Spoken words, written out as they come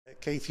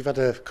Keith, you've had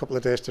a couple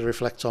of days to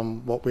reflect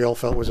on what we all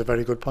felt was a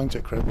very good point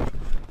at Crewe.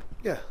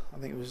 Yeah, I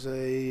think it was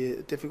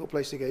a difficult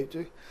place to go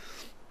to.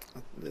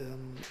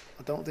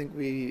 I don't think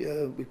we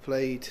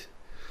played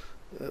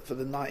for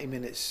the 90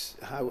 minutes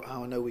how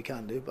I know we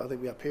can do, but I think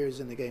we had periods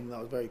in the game that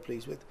I was very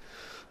pleased with.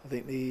 I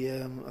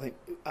think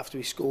after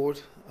we scored,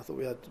 I thought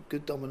we had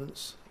good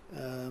dominance.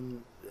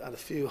 Had a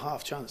few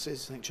half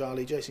chances. I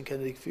think Jason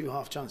Kennedy, a few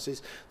half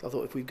chances. I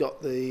thought if we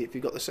got the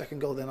second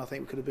goal, then I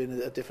think it could have been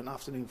a different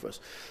afternoon for us.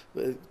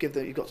 But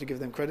you've got to give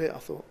them credit. I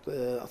thought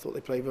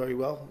they played very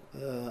well,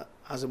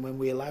 as and when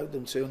we allowed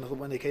them to. And I thought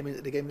when they came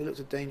into the game, they looked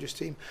a dangerous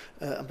team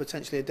and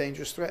potentially a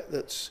dangerous threat.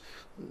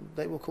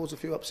 They will cause a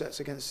few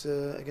upsets against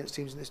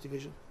teams in this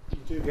division.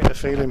 You do get a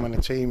feeling when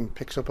a team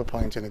picks up a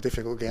point in a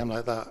difficult game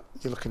like that,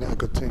 you're looking at a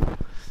good team.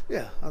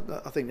 Yeah,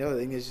 I think the other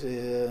thing is.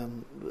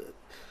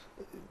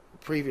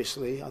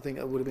 Previously, I think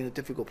it would have been a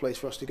difficult place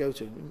for us to go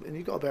to, and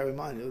you've got to bear in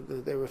mind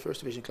they were a first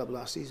division club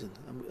last season.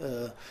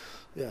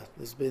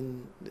 There's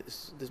been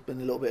a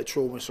little bit of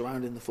trauma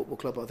surrounding the football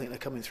club. I think they're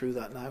coming through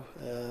that now,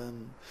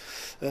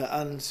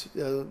 and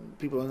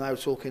people are now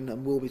talking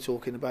and will be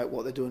talking about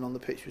what they're doing on the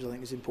pitch, which I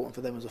think is important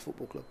for them as a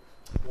football club.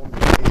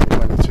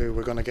 22,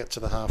 we're going to get to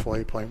the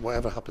halfway point,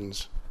 whatever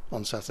happens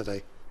on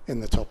Saturday,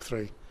 in the top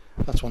three.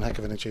 That's one heck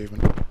of an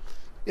achievement.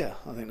 Yeah,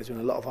 I think there's been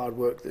a lot of hard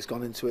work that's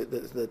gone into it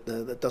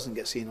that doesn't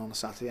get seen on a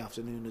Saturday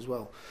afternoon as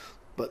well.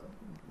 But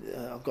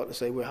I've got to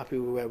say we're happy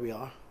with where we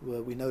are.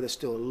 We know there's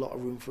still a lot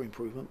of room for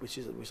improvement, which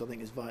I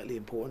think is vitally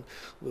important.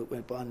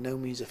 We're by no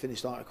means a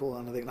finished article,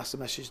 and I think that's the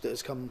message that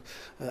has come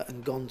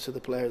and gone to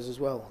the players as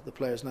well. The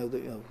players know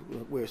that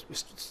we're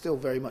still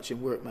very much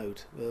in work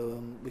mode.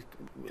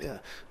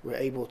 We're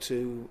able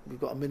to. We've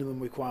got a minimum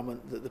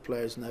requirement that the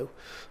players know,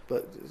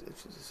 but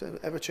it's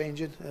ever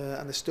changing,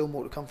 and there's still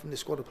more to come from this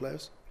squad of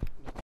players.